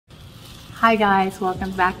Hi guys, welcome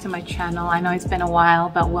back to my channel. I know it's been a while,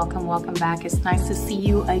 but welcome back. It's nice to see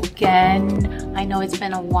you again. I know it's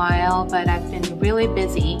been a while, but I've been really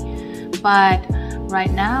busy. But right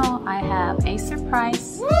now I have a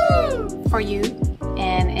surprise for you,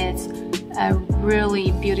 and it's a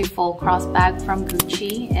really beautiful crossbag from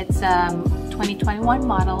Gucci. It's a 2021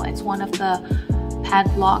 model. It's one of the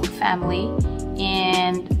padlock family,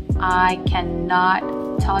 and I cannot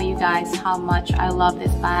tell you guys how much I love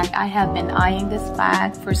this bag. I have been eyeing this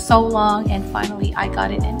bag for so long, and finally I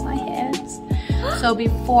got it in my hands. So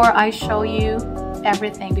before I show you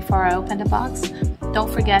everything, before I open the box,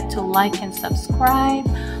 don't forget to like and subscribe.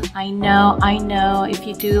 I know if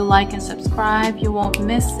you do like and subscribe, you won't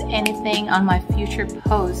miss anything on my future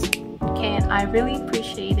posts. Okay, and I really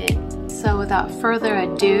appreciate it. So without further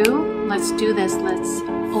ado, let's do this. Let's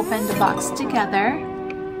open the box together.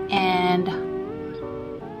 And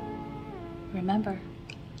remember,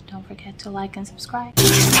 don't forget to like and subscribe.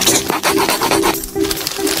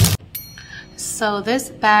 So this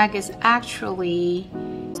bag is actually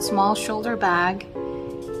a small shoulder bag.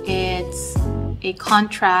 It's a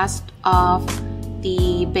contrast of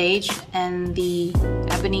the beige and the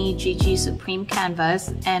ebony GG Supreme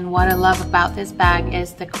canvas. And what I love about this bag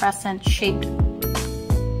is the crescent shaped,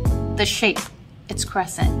 the shape, it's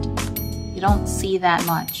crescent. You don't see that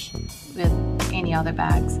much with any other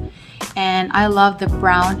bags. And I love the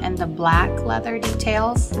brown and the black leather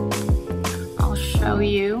details. I'll show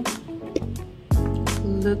you.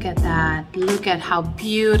 Look at that. Look at how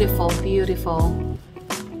beautiful, beautiful.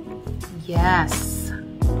 Yes.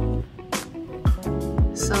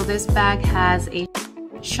 So this bag has a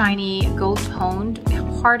shiny gold-toned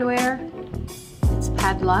hardware. It's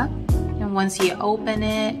padlock. And once you open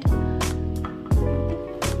it,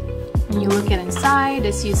 and you look at inside,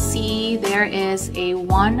 as you see, there is a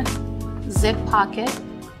one zip pocket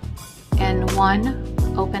and one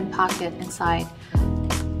open pocket inside.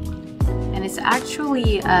 And it's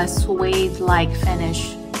actually a suede-like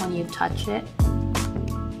finish when you touch it.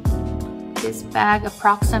 This bag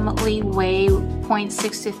approximately weighs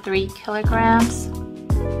 0.63 kilograms.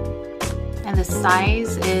 And the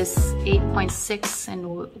size is 8.6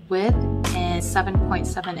 in width and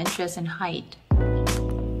 7.7 inches in height.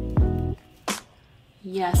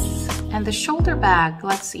 Yes, and the shoulder bag,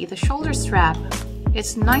 let's see, the shoulder strap,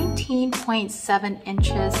 it's 19.7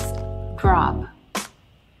 inches drop.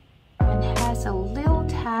 And it has a little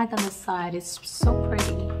tag on the side. It's so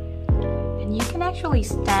pretty. And you can actually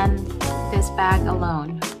stand this bag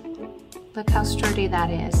alone. Look how sturdy that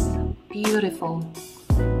is. Beautiful.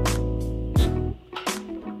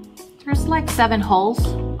 There's like 7 holes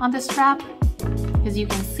on the strap, as you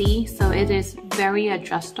can see, so it is very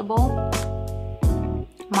adjustable.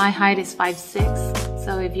 My height is 5'6",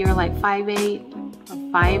 so if you're like 5'8", or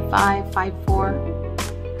 5'5", 5'4",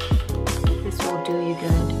 this will do you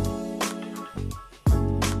good.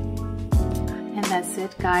 And that's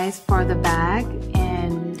it, guys, for the bag.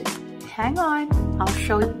 And hang on, I'll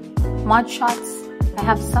show you mod shots. I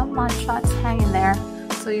have some mod shots hanging there,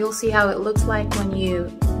 so you'll see how it looks like when you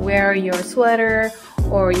wear your sweater,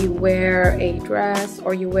 or you wear a dress,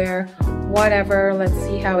 or you wear whatever. Let's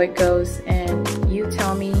see how it goes, and you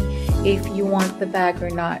tell me if you want the bag or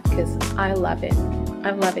not, because I love it.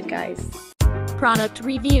 I love it, guys. Product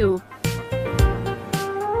review.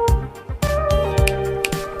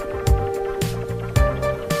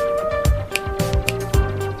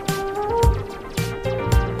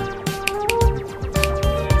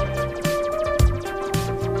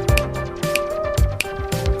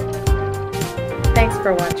 Thanks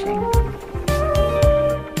for watching.